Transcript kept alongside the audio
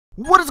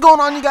What is going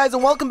on, you guys,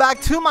 and welcome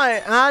back to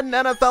my Madden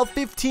NFL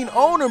 15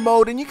 owner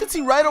mode. And you can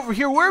see right over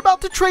here, we're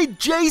about to trade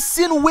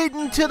Jason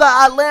Witten to the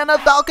Atlanta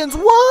Falcons.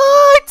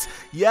 What?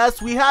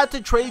 Yes, we had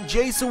to trade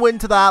Jason Witten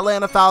to the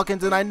Atlanta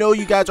Falcons, and I know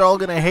you guys are all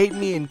gonna hate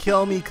me and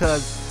kill me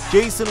because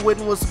Jason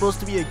Witten was supposed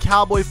to be a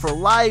Cowboy for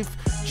life.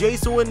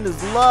 Jason Witten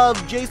is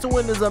loved, Jason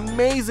Witten is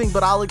amazing,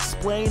 but I'll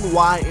explain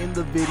why in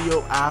the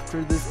video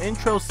after this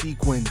intro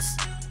sequence.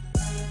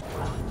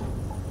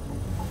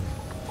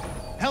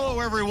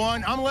 Hello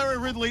everyone, I'm Larry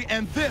Ridley,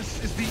 and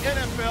this is the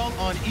NFL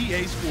on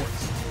EA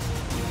Sports.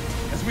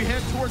 As we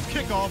head towards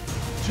kickoff,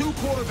 two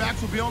quarterbacks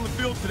will be on the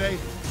field today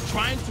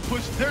trying to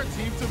push their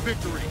team to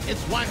victory.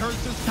 It's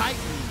Whitehurst's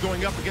Titans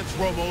going up against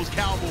Romo's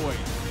Cowboys.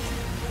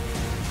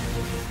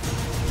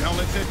 Now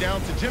let's head down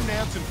to Jim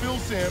Nantz and Phil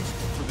Simms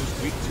for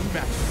this Week 2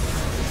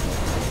 matchup.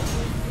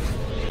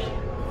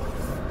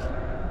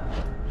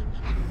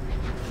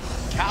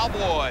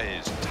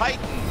 Cowboys,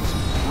 Titans.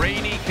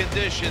 Rainy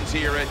conditions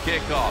here at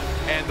kickoff,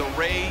 and the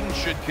rain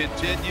should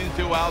continue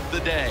throughout the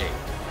day.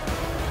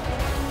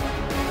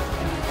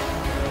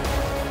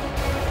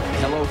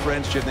 Hello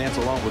friends, Jim Nantz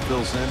along with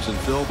Phil Simms. And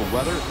Phil, the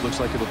weather looks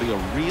like it'll be a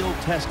real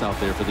test out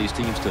there for these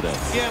teams today.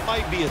 Yeah, it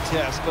might be a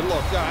test, but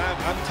look,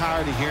 I'm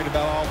tired of hearing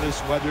about all this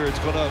weather. It's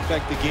going to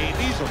affect the game.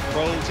 These are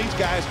pros. These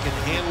guys can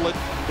handle it.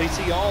 They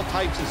see all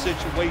types of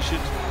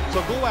situations.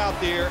 So go out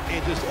there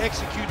and just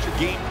execute your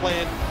game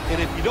plan.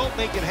 And if you don't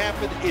make it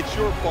happen, it's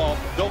your fault.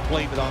 Don't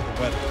blame it on the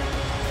weather.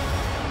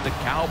 The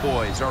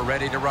Cowboys are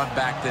ready to run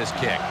back this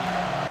kick.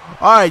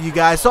 Alright, you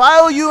guys, so I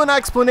owe you an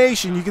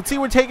explanation. You can see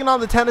we're taking on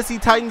the Tennessee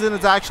Titans, and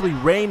it's actually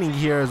raining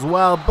here as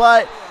well.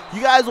 But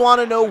you guys want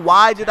to know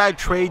why did I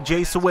trade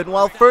Jason Witten?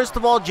 Well, first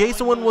of all,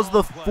 Jason Witten was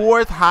the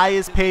 4th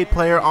highest paid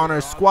player on our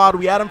squad.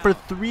 We had him for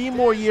 3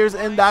 more years,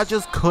 and that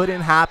just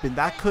couldn't happen.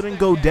 That couldn't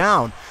go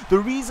down. The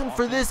reason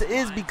for this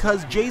is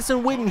because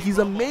Jason Witten, he's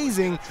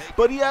amazing,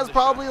 but he has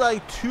probably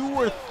like 2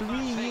 or 3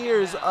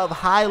 years of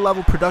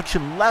high-level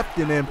production left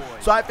in him.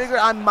 So I figured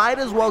I might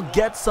as well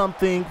get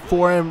something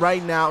for him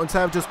right now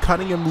instead of just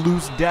cutting him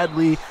loose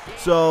deadly.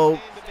 So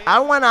I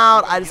went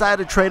out, I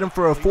decided to trade him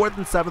for a 4th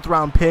and 7th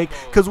round pick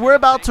because we're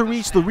about to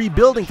reach the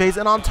rebuilding phase,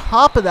 and on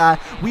top of that,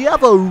 we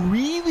have a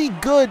really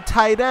good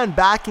tight end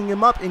backing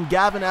him up in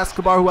Gavin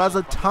Escobar, who has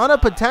a ton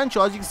of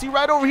potential. As you can see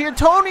right over here,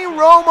 Tony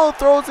Romo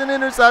throws an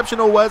interception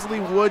to Wesley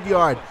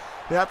Woodyard.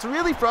 That's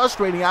really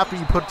frustrating after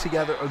you put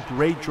together a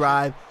great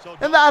drive,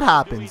 and that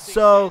happens.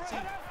 So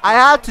I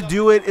had to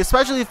do it,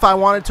 especially if I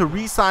wanted to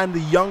re-sign the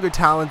younger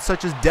talents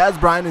such as Dez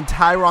Bryant and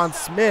Tyron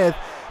Smith.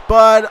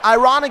 But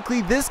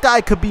ironically, this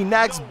guy could be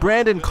next,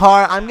 Brandon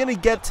Carr. I'm going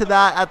to get to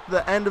that at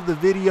the end of the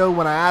video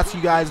when I ask you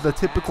guys the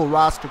typical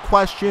roster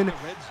question.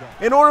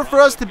 In order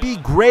for us to be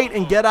great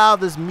and get out of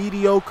this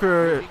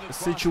mediocre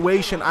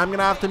situation, I'm going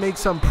to have to make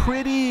some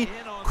pretty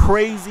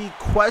crazy,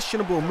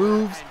 questionable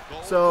moves.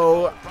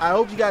 So I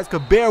hope you guys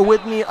could bear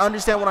with me,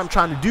 understand what I'm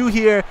trying to do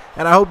here,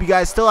 and I hope you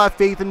guys still have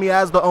faith in me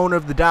as the owner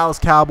of the Dallas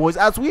Cowboys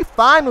as we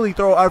finally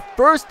throw our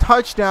first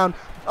touchdown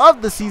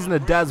of the season to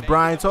Dez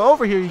Bryant. So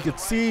over here you can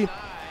see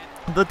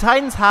the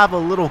Titans have a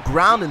little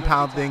ground and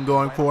pound thing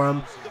going for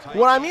them.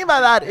 What I mean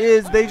by that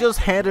is they just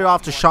hand it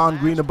off to Sean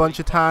Green a bunch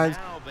of times.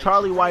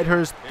 Charlie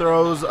Whitehurst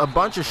throws a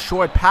bunch of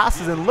short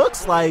passes, and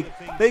looks like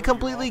they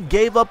completely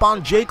gave up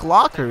on Jake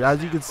Locker.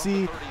 As you can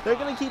see, they're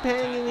going to keep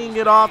handing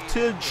it off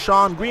to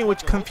Sean Green,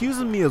 which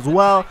confuses me as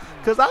well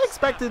because I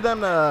expected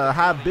them to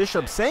have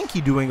Bishop Sankey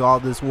doing all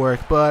this work,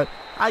 but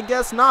I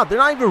guess not. They're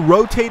not even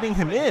rotating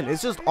him in.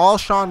 It's just all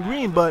Sean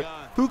Green, but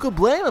who could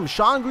blame him?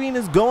 Sean Green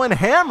is going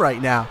ham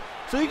right now.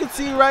 So you can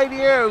see right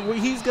here where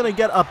he's going to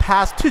get a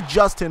pass to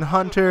Justin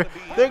Hunter.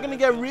 They're going to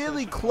get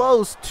really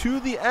close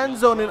to the end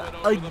zone. And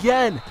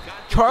again,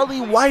 Charlie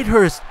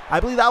Whitehurst, I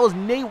believe that was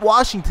Nate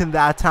Washington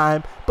that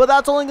time. But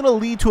that's only going to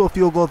lead to a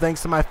field goal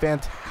thanks to my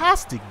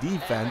fantastic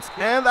defense.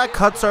 And that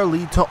cuts our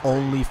lead to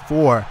only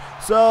 4.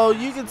 So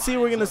you can see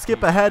we're going to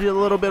skip ahead a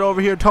little bit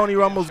over here. Tony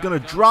Romo's going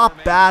to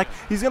drop back.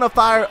 He's going to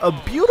fire a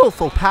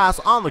beautiful pass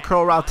on the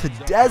curl route to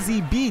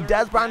Desi B.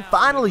 Dez Bryant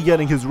finally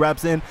getting his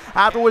reps in.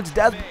 Afterwards,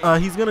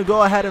 he's going to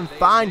go ahead and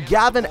find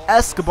Gavin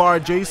Escobar,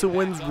 Jason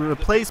Witten's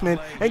replacement.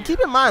 And keep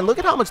in mind, look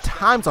at how much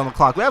time's on the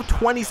clock. We have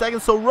 20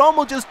 seconds, so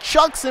Romo just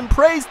chucks and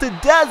prays to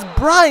Dez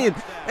Bryant.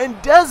 And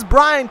Dez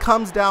Bryant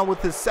comes down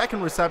with his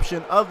 2nd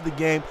reception of the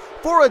game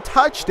for a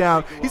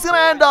touchdown. He's going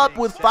to end up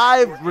with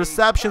 5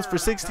 receptions for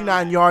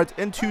 69 yards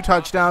and 2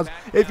 touchdowns.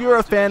 If you're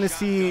a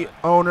fantasy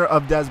owner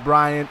of Dez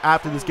Bryant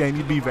after this game,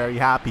 you'd be very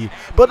happy.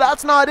 But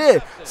that's not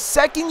it.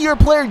 2nd-year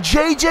player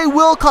J.J.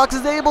 Wilcox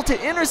is able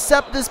to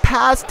intercept this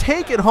pass,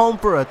 take it home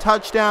for a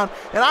touchdown.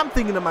 And I'm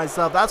thinking to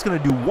myself, that's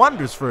going to do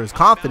wonders for his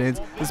confidence,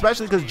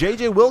 especially because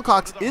J.J.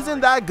 Wilcox isn't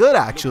that good,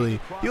 actually.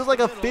 He was like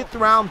a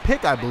 5th-round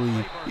pick, I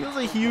believe. He was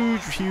a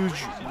huge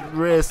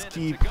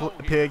risky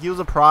pick. He was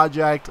a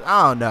project.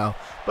 I don't know.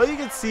 But you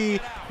can see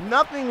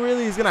nothing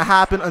really is going to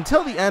happen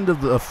until the end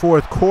of the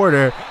fourth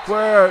quarter,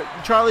 where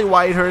Charlie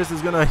Whitehurst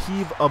is going to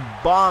heave a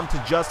bomb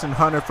to Justin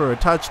Hunter for a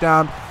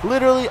touchdown.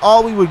 Literally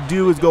all we would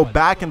do is go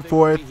back and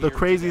forth. The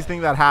craziest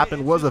thing that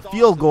happened was a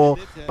field goal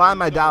by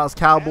my Dallas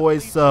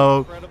Cowboys,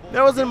 so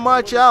there wasn't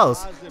much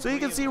else. So you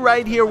can see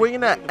right here, we're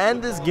going to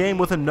end this game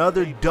with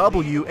another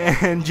W,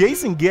 and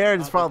Jason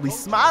Garrett is probably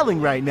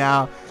smiling right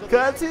now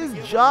because his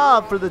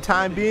job for the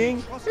time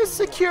being is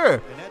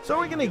secure. So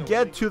we're going to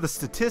get to the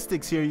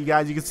statistics here, you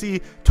guys. You can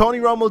see Tony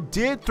Romo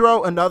did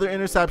throw another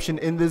interception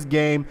in this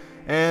game,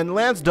 and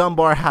Lance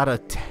Dunbar had a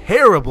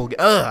terrible,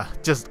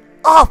 just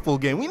awful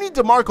game. We need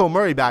DeMarco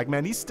Murray back,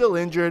 man. He's still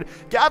injured.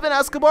 Gavin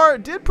Escobar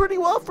did pretty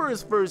well for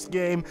his first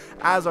game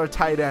as our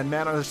tight end,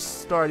 man, our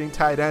starting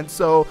tight end.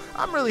 So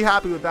I'm really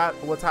happy with that,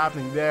 what's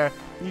happening there.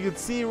 You can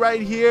see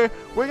right here,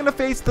 we're going to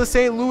face the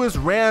St. Louis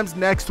Rams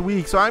next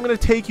week. So I'm going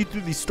to take you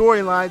through the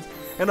storylines.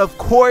 And of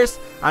course,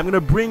 I'm going to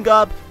bring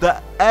up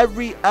the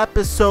every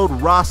episode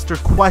roster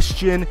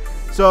question.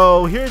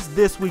 So here's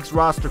this week's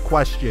roster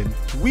question.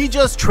 We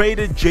just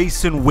traded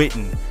Jason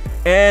Witten,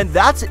 and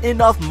that's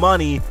enough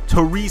money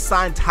to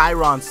re-sign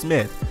Tyron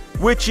Smith,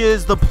 which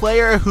is the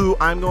player who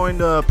I'm going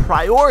to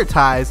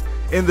prioritize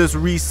in this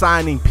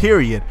re-signing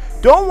period.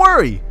 Don't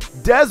worry,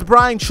 Dez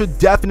Bryant should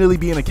definitely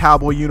be in a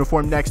Cowboy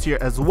uniform next year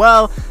as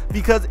well,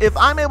 because if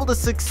I'm able to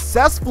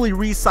successfully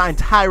re-sign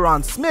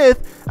Tyron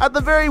Smith, at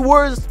the very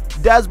worst,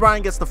 Dez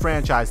Bryant gets the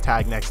franchise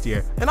tag next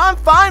year, and I'm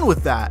fine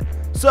with that.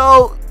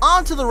 So,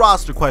 on to the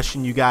roster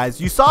question, you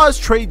guys. You saw us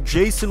trade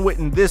Jason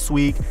Witten this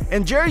week,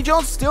 and Jerry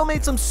Jones still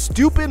made some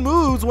stupid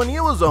moves when he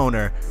was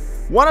owner.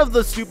 One of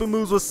the stupid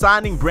moves was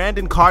signing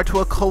Brandon Carr to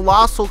a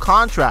colossal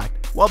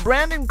contract. While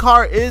Brandon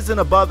Carr is an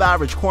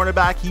above-average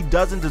cornerback, he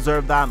doesn't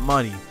deserve that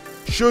money.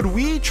 Should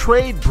we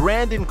trade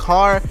Brandon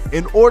Carr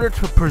in order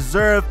to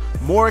preserve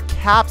more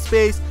cap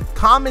space?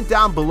 Comment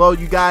down below,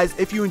 you guys.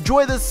 If you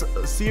enjoy this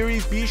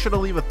series, be sure to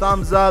leave a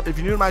thumbs up. If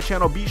you're new to my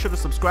channel, be sure to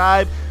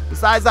subscribe.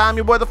 Besides that, I'm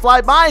your boy, The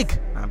Fly Mike.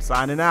 I'm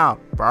signing out.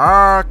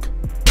 Bark.